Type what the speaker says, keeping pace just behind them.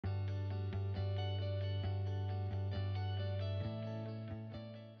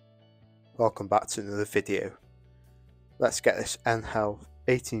Welcome back to another video. Let's get this Enhell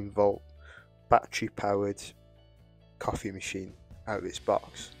 18 volt battery powered coffee machine out of its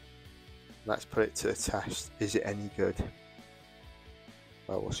box. Let's put it to the test. Is it any good?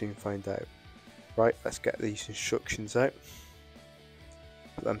 Well, we'll soon find out. Right, let's get these instructions out.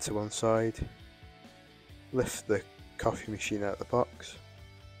 Put them to one side. Lift the coffee machine out of the box.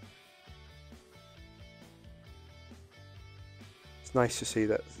 It's nice to see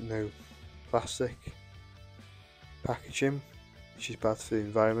that there's no plastic packaging, which is bad for the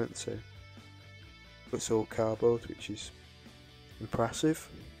environment, so it's all cardboard, which is impressive.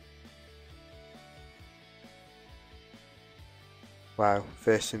 Wow,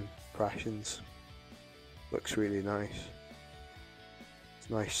 first impressions, looks really nice. It's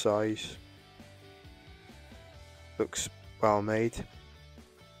a nice size, looks well made.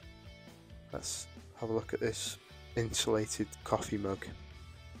 Let's have a look at this insulated coffee mug.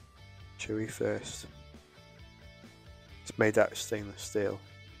 Chewy first. It's made out of stainless steel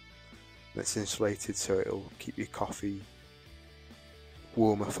and it's insulated so it'll keep your coffee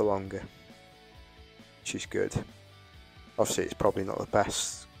warmer for longer, which is good. Obviously it's probably not the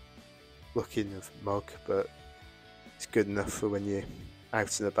best looking of mug, but it's good enough for when you're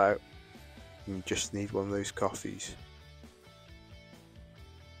out and about and you just need one of those coffees.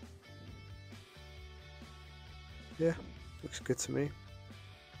 Yeah, looks good to me.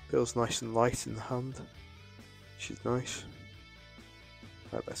 Feels nice and light in the hand, which is nice.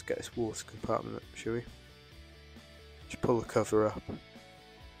 Right, let's get this water compartment up, shall we? Just pull the cover up,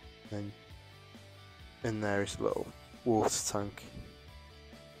 then in there is a little water tank.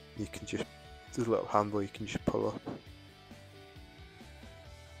 You can just, there's a little handle you can just pull up.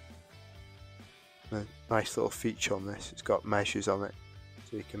 And a nice little feature on this, it's got measures on it,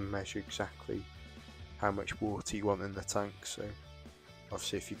 so you can measure exactly how much water you want in the tank. So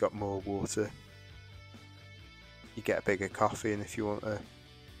obviously if you've got more water you get a bigger coffee, and if you want a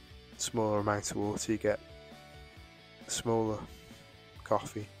smaller amount of water you get a smaller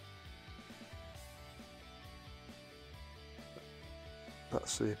coffee.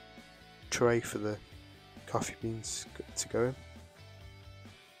 That's the tray for the coffee beans to go in.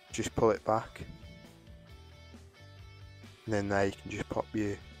 Just pull it back and then there you can just pop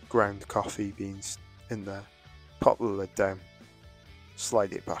your ground coffee beans in there, pop the lid down,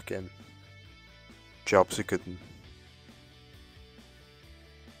 slide it back in. Job's a good one.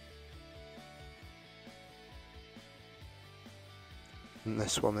 And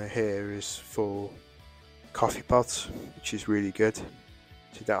this one here is for coffee pods, which is really good. So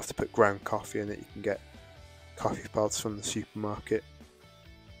you don't have to put ground coffee in it, you can get coffee pods from the supermarket.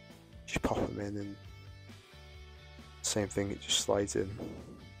 Just pop them in and same thing, it just slides in.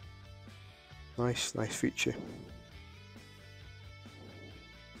 Nice feature.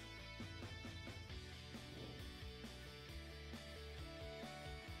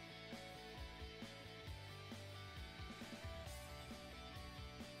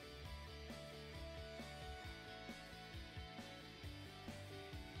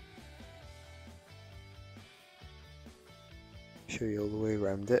 Show you all the way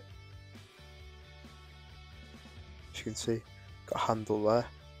around it. As you can see, got a handle there.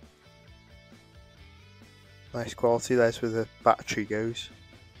 Nice quality. There's where the battery goes.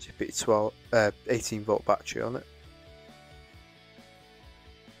 It's a bit 18 volt battery on it.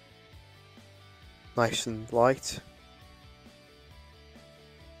 Nice and light.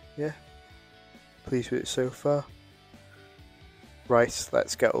 Yeah, pleased with it so far. Right,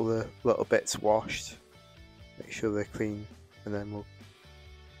 let's get all the little bits washed. Make sure they're clean, and then we'll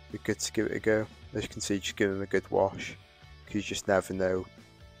be good to give it a go. As you can see, just give them a good wash, because you just never know.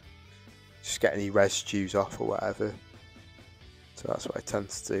 Just get any residues off or whatever. So that's what I tend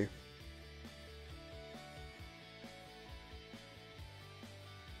to do.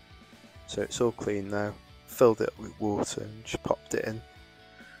 So it's all clean now. Filled it up with water and just popped it in.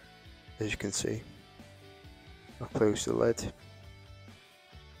 As you can see. I'll close the lid.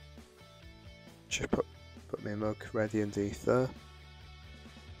 Just put my mug ready underneath there.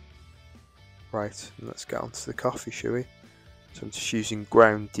 Right, and let's get onto the coffee, shall we? So I'm just using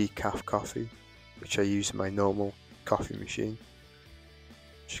ground decaf coffee, which I use in my normal coffee machine.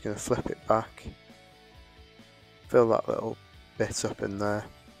 Just going to flip it back, fill that little bit up in there.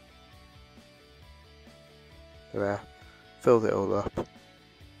 There, filled it all up.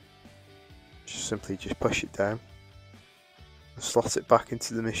 Simply just push it down and slot it back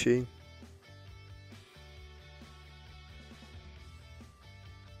into the machine.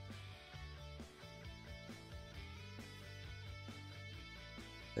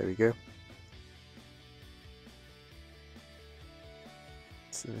 There we go.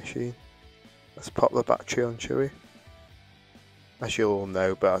 It's the machine. Let's pop the battery on, shall we? As you all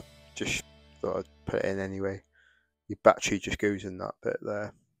know, but I just thought I'd put it in anyway. Your battery just goes in that bit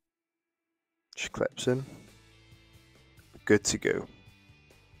there. Just clips in. Good to go.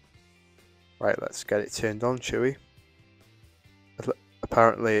 Right, let's get it turned on, shall we?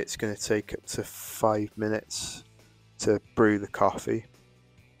 Apparently it's going to take up to 5 minutes to brew the coffee,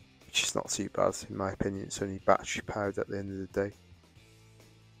 which is not too bad in my opinion. It's only battery powered at the end of the day.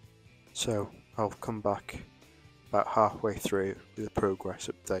 So I'll come back about halfway through with a progress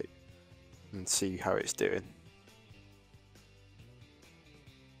update and see how it's doing.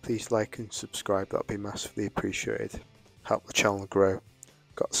 Please like and subscribe, that'd be massively appreciated. Help the channel grow.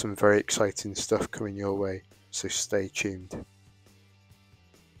 Got some very exciting stuff coming your way, so stay tuned.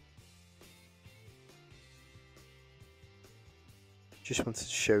 Just wanted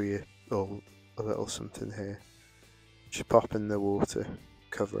to show you all a little something here. Just pop in the water,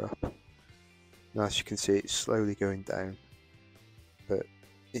 cover up. Now as you can see it's slowly going down, but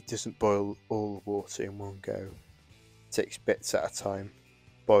it doesn't boil all the water in one go. It takes bits at a time,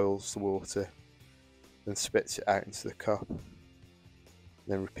 boils the water, then spits it out into the cup,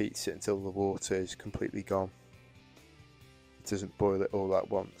 then repeats it until the water is completely gone. It doesn't boil it all at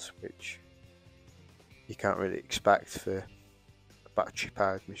once, which you can't really expect for a battery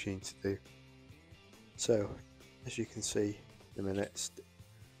powered machine to do. So as you can see, in a minute,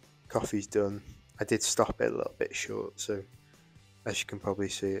 coffee's done. I did stop it a little bit short, so as you can probably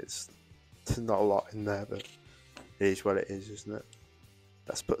see there's not a lot in there, but it is what it is, isn't it?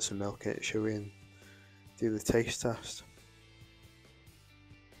 Let's put some milk in it, shall we, and do the taste test.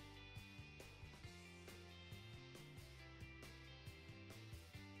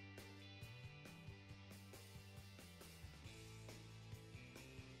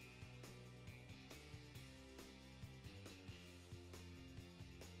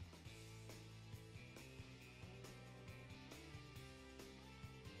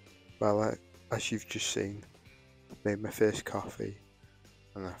 Well, as you've just seen, I've made my first coffee,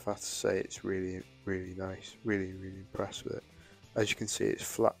 and I've had to say it's really, really nice. Really, really impressed with it. As you can see, it's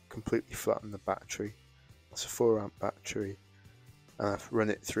flat, completely flat on the battery. It's a 4 amp battery, and I've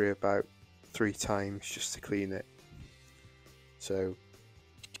run it through about 3 times just to clean it. So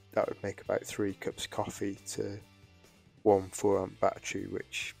that would make about 3 cups of coffee to one 4 amp battery,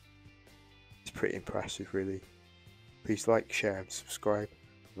 which is pretty impressive, really. Please like, share, and subscribe,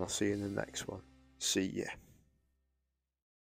 and I'll see you in the next one. See ya.